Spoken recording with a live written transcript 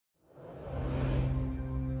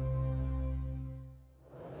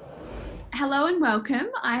Hello and welcome.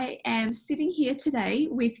 I am sitting here today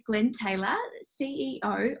with Glenn Taylor,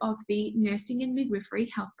 CEO of the Nursing and Midwifery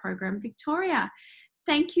Health Program Victoria.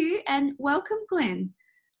 Thank you and welcome, Glenn.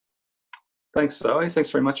 Thanks, Zoe. Thanks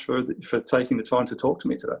very much for taking the time to talk to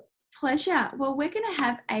me today. Pleasure. Well, we're going to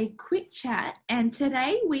have a quick chat, and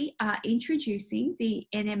today we are introducing the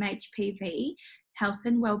NMHPV Health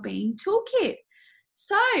and Wellbeing Toolkit.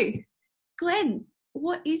 So, Glenn,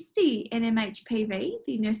 what is the NMHPV,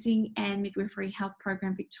 the Nursing and Midwifery Health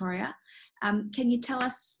Program Victoria? Can you tell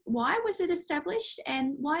us why was it established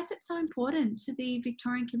and why is it so important to the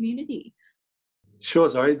Victorian community? Sure,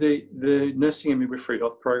 Zoe. The Nursing and Midwifery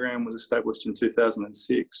Health Program was established in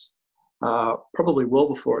 2006, probably well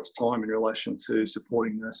before its time in relation to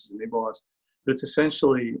supporting nurses and midwives. But it's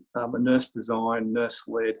essentially a nurse-designed,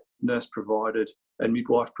 nurse-led, nurse-provided and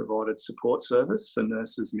midwife-provided support service for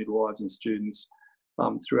nurses, midwives and students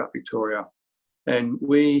throughout Victoria. And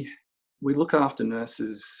we look after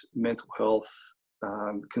nurses' mental health,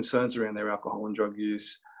 concerns around their alcohol and drug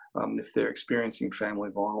use, if they're experiencing family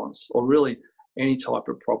violence, or really any type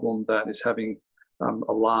of problem that is having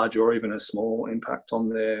a large or even a small impact on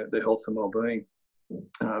their health and well-being.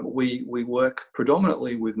 We work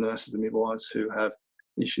predominantly with nurses and midwives who have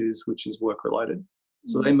issues which is work-related.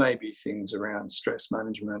 So they may be things around stress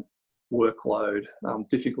management, workload,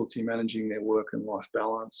 difficulty managing their work and life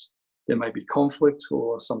balance. There may be conflict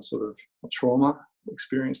or some sort of trauma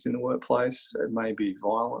experienced in the workplace. It may be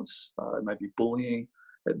violence, it may be bullying,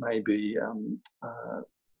 it may be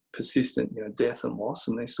persistent, death and loss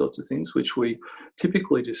and these sorts of things, which we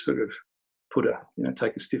typically just sort of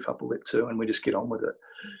take a stiff upper lip to, and we just get on with it.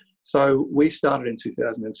 So we started in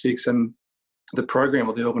 2006, and the program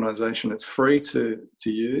or the organisation, it's free to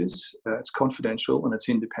use, it's confidential, and it's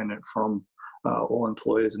independent from all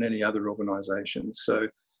employers and any other organisations. So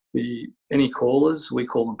any callers, we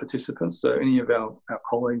call them participants, so any of our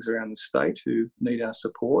colleagues around the state who need our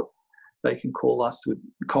support, they can call us with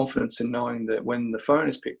confidence in knowing that when the phone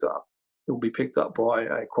is picked up, it will be picked up by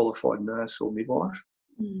a qualified nurse or midwife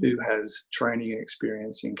who has training and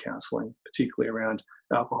experience in counselling, particularly around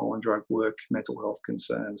alcohol and drug work, mental health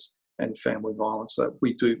concerns, and family violence. So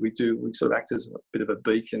we sort of act as a bit of a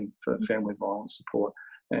beacon for family violence support,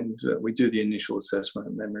 and we do the initial assessment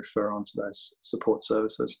and then refer on to those support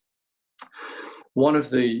services. One of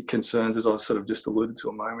the concerns, as I sort of just alluded to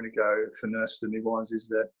a moment ago, for nurses and midwives is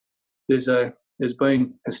that there's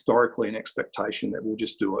been historically an expectation that we'll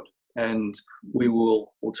just do it, and we'll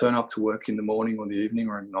turn up to work in the morning or the evening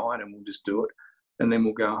or at night, and we'll just do it, and then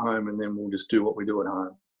we'll go home, and then we'll just do what we do at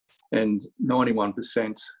home. And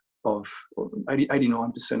 89% of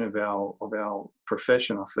our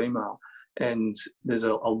profession are female, and there's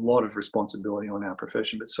a lot of responsibility on our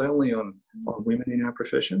profession, but certainly on women in our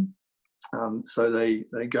profession. So they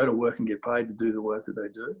go to work and get paid to do the work that they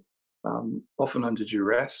do. Often under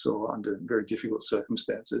duress or under very difficult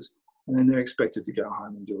circumstances, and then they're expected to go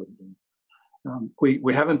home and do it again.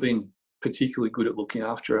 We haven't been particularly good at looking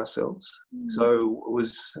after ourselves, so it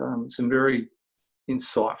was some very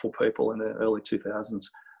insightful people in the early 2000s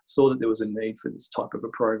saw that there was a need for this type of a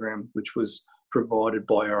program, which was provided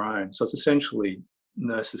by our own. So it's essentially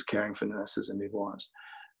nurses caring for nurses and midwives,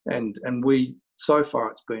 and so far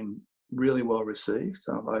it's been really well received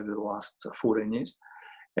over the last 14 years.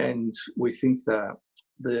 And we think that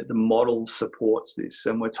the model supports this,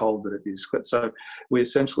 and we're told that it is. So we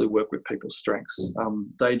essentially work with people's strengths.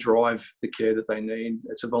 They drive the care that they need.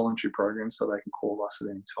 It's a voluntary program, so they can call us at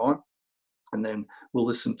any time. And then we'll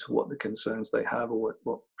listen to what the concerns they have or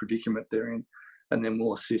what predicament they're in. And then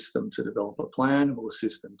we'll assist them to develop a plan. We'll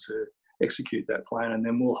assist them to execute that plan. And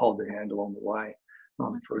then we'll hold their hand along the way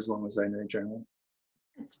for as long as they need generally.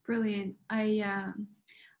 That's brilliant.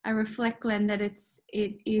 I reflect, Glenn, that it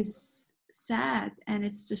is sad and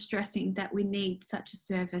it's distressing that we need such a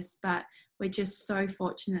service, but we're just so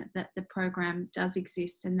fortunate that the program does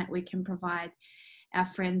exist and that we can provide our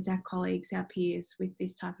friends, our colleagues, our peers with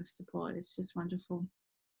this type of support. It's just wonderful.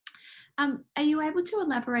 Are you able to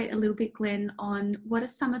elaborate a little bit, Glenn, on what are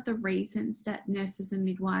some of the reasons that nurses and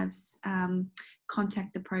midwives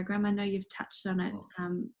contact the program? I know you've touched on it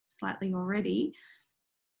slightly already.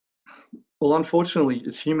 Well, unfortunately,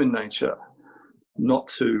 it's human nature not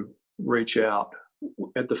to reach out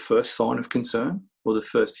at the first sign of concern or the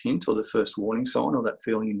first hint or the first warning sign or that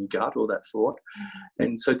feeling in your gut or that thought.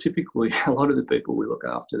 And so typically a lot of the people we look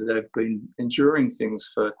after, they've been enduring things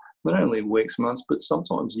for not only weeks, months, but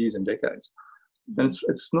sometimes years and decades. And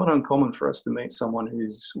it's not uncommon for us to meet someone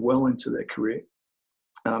who's well into their career,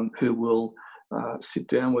 who will sit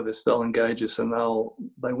down with us, they'll engage us, and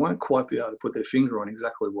they won't quite be able to put their finger on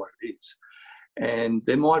exactly what it is. And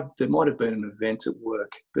there might have been an event at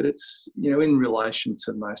work, but it's, in relation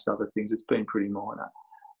to most other things, it's been pretty minor.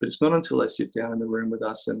 But it's not until they sit down in the room with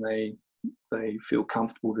us and they feel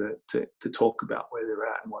comfortable to talk about where they're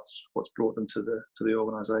at and what's brought them to the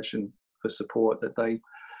organisation for support that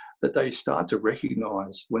they start to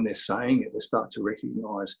recognise, when they're saying it, they start to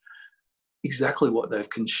recognise exactly what they've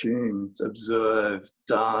consumed, observed,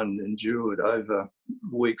 done, endured over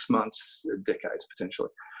weeks, months, decades potentially.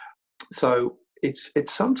 So it's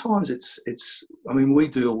sometimes it's I mean,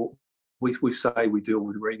 we say we deal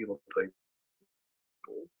with regular people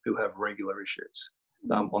who have regular issues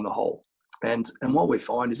on the whole, and what we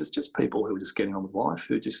find is it's just people who are just getting on with life,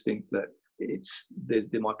 who just think that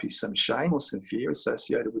there might be some shame or some fear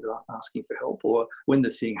associated with asking for help, or when the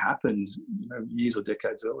thing happened, years or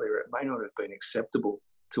decades earlier, it may not have been acceptable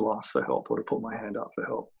to ask for help or to put my hand up for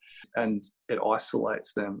help, and it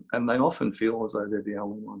isolates them, and they often feel as though they're the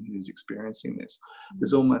only one who's experiencing this.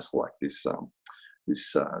 There's almost like this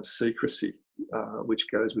secrecy which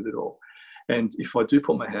goes with it all. And if I do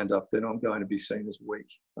put my hand up, then I'm going to be seen as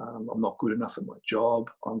weak. I'm not good enough at my job.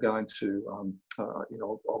 I'm going to,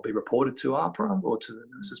 I'll be reported to AHPRA or to the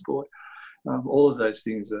Nurses Board. All of those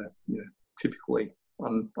things are, typically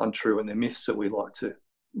untrue, and they're myths that we like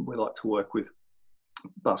to work with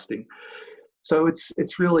busting. So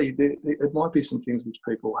it's really, it might be some things which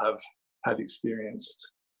people have experienced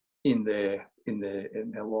in their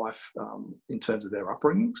life in terms of their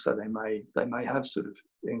upbringing. So they may have sort of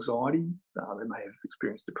anxiety, they may have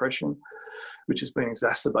experienced depression, which has been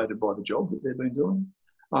exacerbated by the job that they've been doing,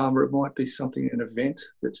 or it might be an event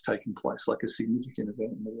that's taken place, like a significant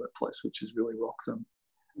event in the workplace, which has really rocked them.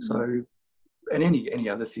 So, and any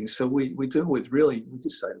other things. So we deal with, really, we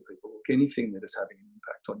just say to people, look, anything that is having an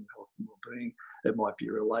impact on your health and well-being. It might be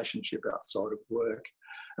a relationship outside of work.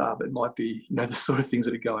 It might be, the sort of things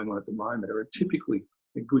that are going on at the moment are typically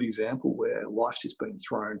a good example where life's just been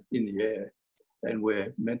thrown in the air, and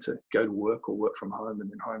we're meant to go to work or work from home and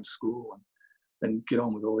then homeschool and get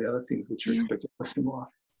on with all the other things which are expected of us in life.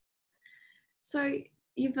 So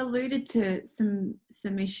you've alluded to some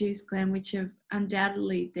issues, Glenn, which have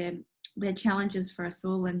undoubtedly they're challenges for us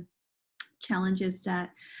all, and challenges that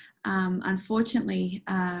unfortunately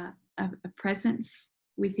are present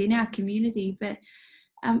within our community. But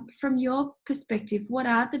from your perspective, what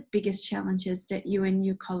are the biggest challenges that you and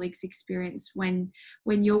your colleagues experience when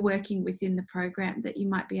you're working within the program that you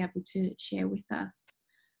might be able to share with us?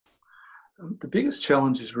 The biggest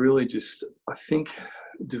challenge is really just, I think,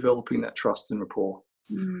 developing that trust and rapport.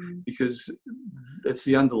 Because it's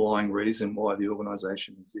the underlying reason why the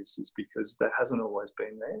organisation exists, is because that hasn't always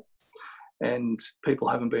been there, and people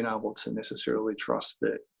haven't been able to necessarily trust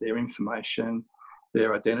that their information,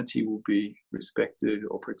 their identity will be respected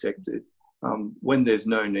or protected when there's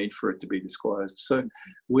no need for it to be disclosed. So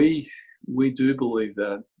we do believe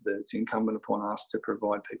that it's incumbent upon us to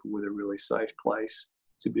provide people with a really safe place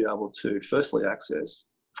to be able to firstly access,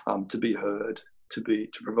 to be heard, to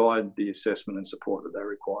provide the assessment and support that they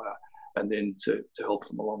require, and then to help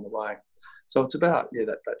them along the way. So it's about,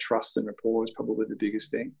 that trust and rapport is probably the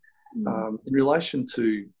biggest thing. In relation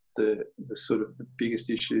to the sort of the biggest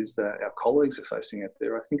issues that our colleagues are facing out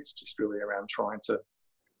there, I think it's just really around trying to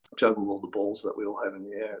juggle all the balls that we all have in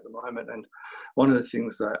the air at the moment. And one of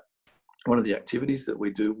the activities that we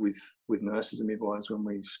do with nurses and midwives when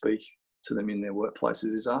we speak to them in their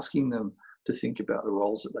workplaces is asking them to think about the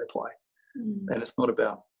roles that they play. And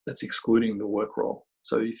that's excluding the work role.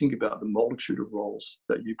 So you think about the multitude of roles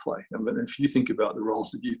that you play. And if you think about the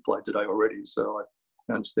roles that you've played today already, so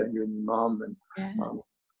I understand you're your mum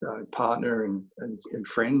and partner and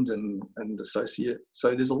friend and associate.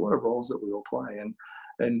 So there's a lot of roles that we all play,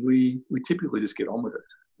 and we typically just get on with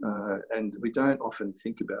it. And we don't often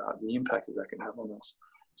think about the impact that can have on us.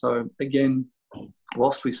 So again,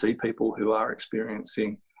 whilst we see people who are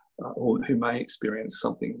experiencing or who may experience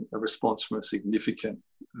a response from a significant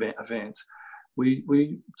event,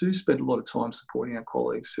 we do spend a lot of time supporting our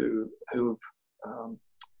colleagues who have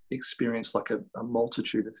experienced like a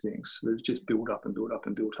multitude of things. They've just built up and built up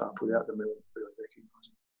and built up without them really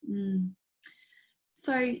recognising.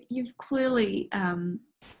 So you've clearly,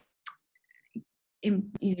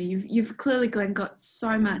 you've clearly, Glenn, got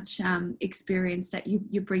so much experience that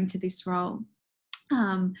you bring to this role.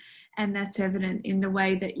 And that's evident in the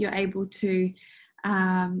way that you're able to,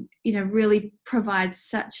 really provide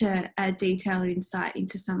such a detailed insight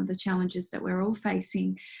into some of the challenges that we're all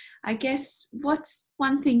facing. I guess, what's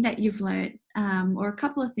one thing that you've learnt, or a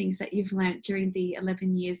couple of things that you've learnt during the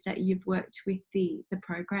 11 years that you've worked with the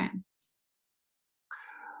program?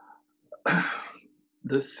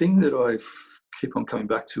 The thing that I keep on coming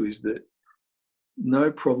back to is that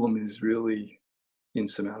no problem is really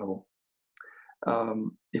insurmountable.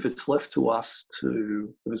 If it's left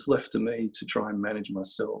to me to try and manage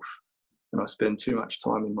myself, and I spend too much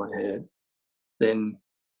time in my head, then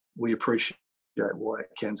we appreciate why it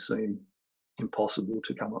can seem impossible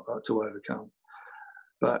to overcome.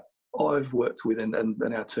 But I've worked with, and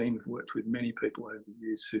our team have worked with many people over the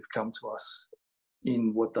years who've come to us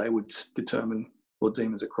in what they would determine or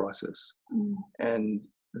deem as a crisis. And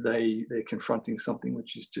they're confronting something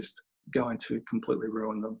which is just going to completely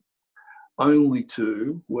ruin them, only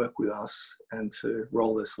to work with us and to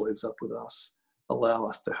roll their sleeves up with us, allow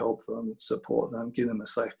us to help them, support them, give them a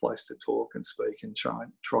safe place to talk and speak and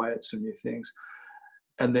try out some new things.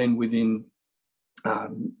 And then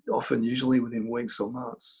usually within weeks or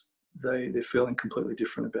months, they're feeling completely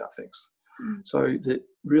different about things. So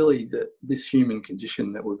that this human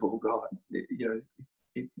condition that we've all got,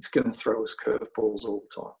 it's going to throw us curveballs all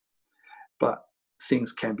the time. But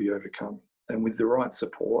things can be overcome. And with the right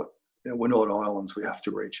support, we're not islands, we have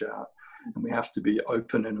to reach out and we have to be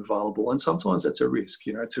open and available. And sometimes that's a risk,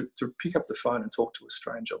 to pick up the phone and talk to a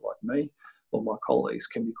stranger like me or my colleagues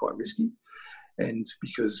can be quite risky. And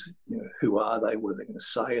because, who are they? What are they going to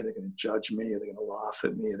say? Are they going to judge me? Are they going to laugh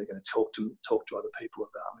at me? Are they going to talk to other people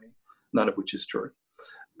about me? None of which is true.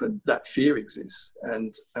 But that fear exists.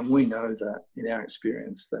 And we know that in our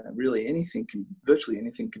experience that really virtually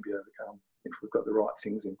anything can be overcome if we've got the right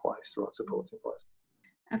things in place, the right supports in place.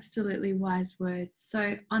 Absolutely wise words.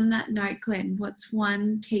 So on that note, Glenn, what's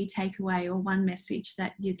one key takeaway or one message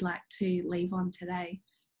that you'd like to leave on today?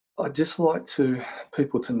 I'd just like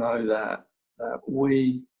people to know that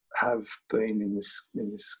we have been in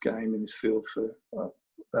this game, in this field for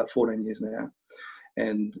about 14 years now.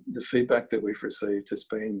 And the feedback that we've received has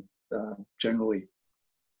been generally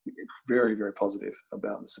very, very positive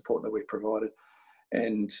about the support that we've provided.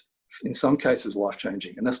 And in some cases,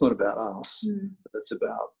 life-changing. And that's not about us, but that's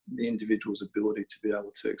about the individual's ability to be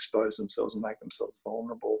able to expose themselves and make themselves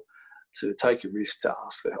vulnerable, to take a risk, to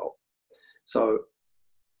ask for help. So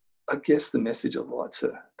I guess the message I'd like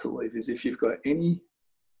to leave is if you've got any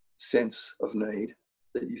sense of need,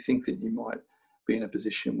 that you think that you might be in a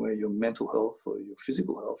position where your mental health or your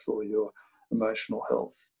physical health or your emotional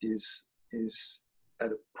health is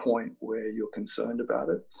at a point where you're concerned about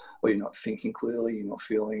it, or you're not thinking clearly, you're not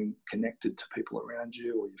feeling connected to people around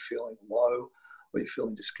you, or you're feeling low, or you're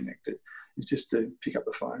feeling disconnected, is just to pick up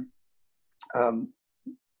the phone.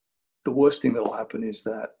 The worst thing that'll happen is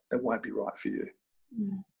that it won't be right for you.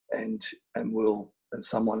 And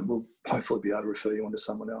someone will hopefully be able to refer you on to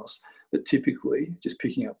someone else. But typically, just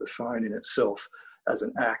picking up the phone in itself as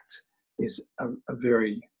an act is a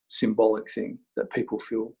very symbolic thing that people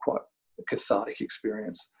feel quite a cathartic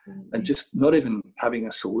experience. And just not even having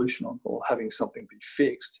a solution on or having something be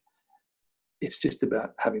fixed, it's just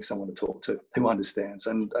about having someone to talk to who understands.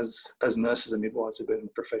 And as nurses and midwives have been in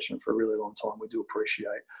the profession for a really long time, we do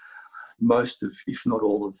appreciate most of, if not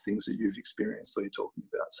all of the things that you've experienced or you're talking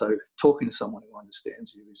about. So talking to someone who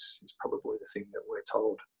understands you is probably the thing that we're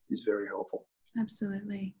told is very helpful.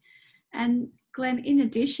 Absolutely. And Glenn, in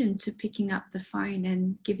addition to picking up the phone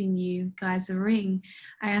and giving you guys a ring,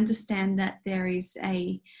 I understand that there is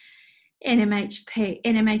a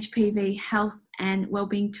NMHPV Health and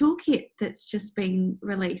Wellbeing Toolkit that's just been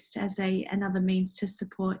released as another means to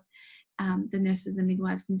support the nurses and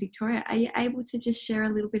midwives in Victoria. Are you able to just share a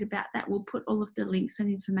little bit about that? We'll put all of the links and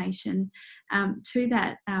information to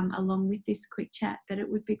that along with this quick chat, but it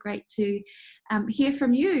would be great to hear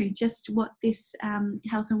from you just what this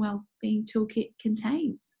Health and Wellbeing Toolkit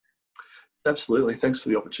contains. Absolutely. Thanks for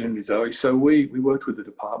the opportunity, Zoe. So we worked with the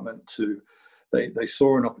department they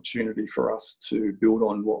saw an opportunity for us to build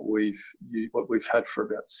on what we've had for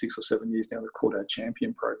about 6 or 7 years now. They're called our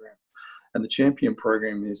Champion program. And the Champion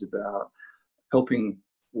program is about helping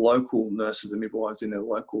local nurses and midwives in their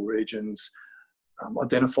local regions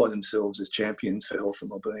identify themselves as champions for health and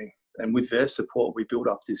wellbeing. And with their support, we built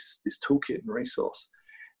up this toolkit and resource.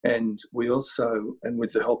 And we also, and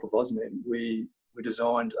with the help of AusMed, we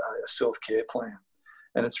designed a self-care plan.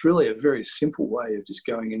 And it's really a very simple way of just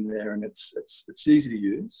going in there, and it's easy to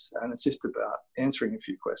use, and it's just about answering a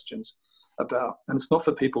few questions and it's not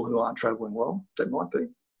for people who aren't travelling well. They might be,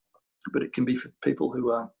 but it can be for people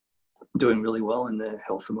who are doing really well in their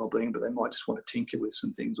health and wellbeing, but they might just want to tinker with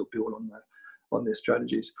some things or build on their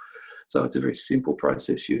strategies. So it's a very simple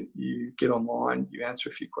process. You get online, you answer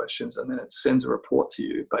a few questions, and then it sends a report to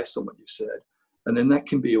you based on what you've said. And then that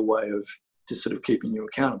can be a way of just sort of keeping you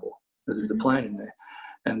accountable, as there's a plan in there.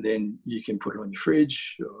 And then you can put it on your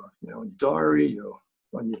fridge or on your diary or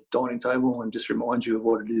on your dining table and just remind you of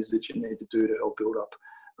what it is that you need to do to help build up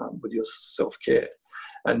with your self-care.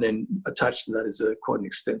 And then attached to that is quite an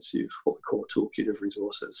extensive, what we call a toolkit of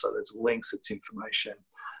resources. So there's links, it's information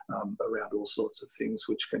around all sorts of things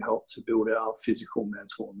which can help to build our physical,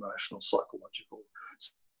 mental, emotional, psychological,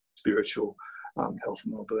 spiritual health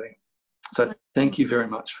and wellbeing. So thank you very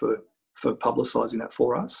much for publicising that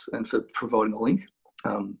for us and for providing the link.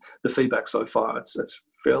 The feedback so far, it's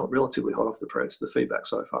relatively hot off the press. The feedback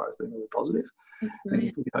so far has been really positive. And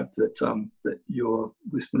we hope that that your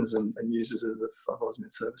listeners and users of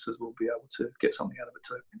Osmed services will be able to get something out of it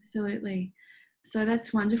too. Absolutely. So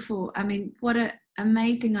that's wonderful. I mean, what an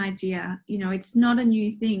amazing idea. You know, it's not a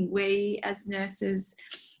new thing. We as nurses,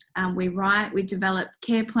 we develop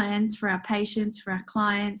care plans for our patients, for our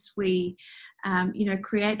clients. We,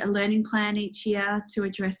 create a learning plan each year to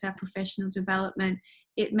address our professional development.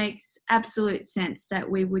 It makes absolute sense that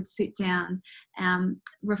we would sit down,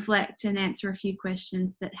 reflect and answer a few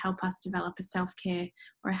questions that help us develop a self-care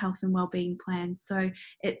or a health and wellbeing plan. So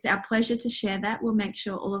it's our pleasure to share that. We'll make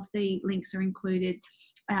sure all of the links are included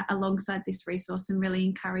alongside this resource, and really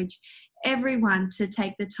encourage everyone to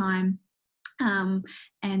take the time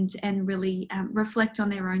and really reflect on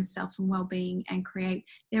their own self and wellbeing and create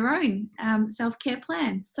their own self-care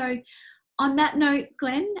plan. So on that note,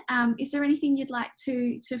 Glenn, is there anything you'd like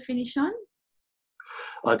to finish on?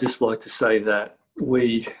 I'd just like to say that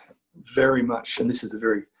we very much, and this is a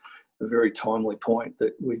very timely point,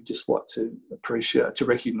 that we'd just like to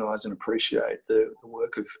recognise and appreciate the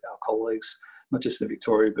work of our colleagues, not just in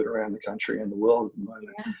Victoria, but around the country and the world at the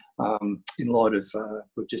moment. In light of,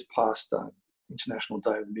 we've just passed International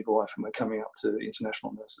Day of the Midwife, and we're coming up to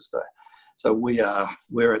International Nurses Day. So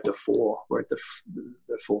we're at the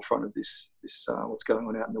forefront of this what's going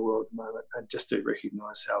on out in the world at the moment, and just to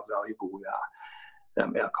recognise how valuable we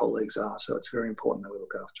are, our colleagues are. So it's very important that we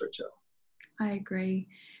look after each other. I agree.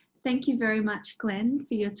 Thank you very much, Glenn,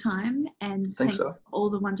 for your time, and thanks for all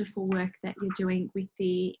the wonderful work that you're doing with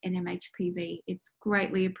the NMHPV. It's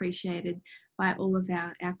greatly appreciated by all of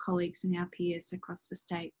our colleagues and our peers across the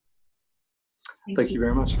state. Thank you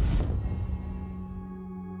very much.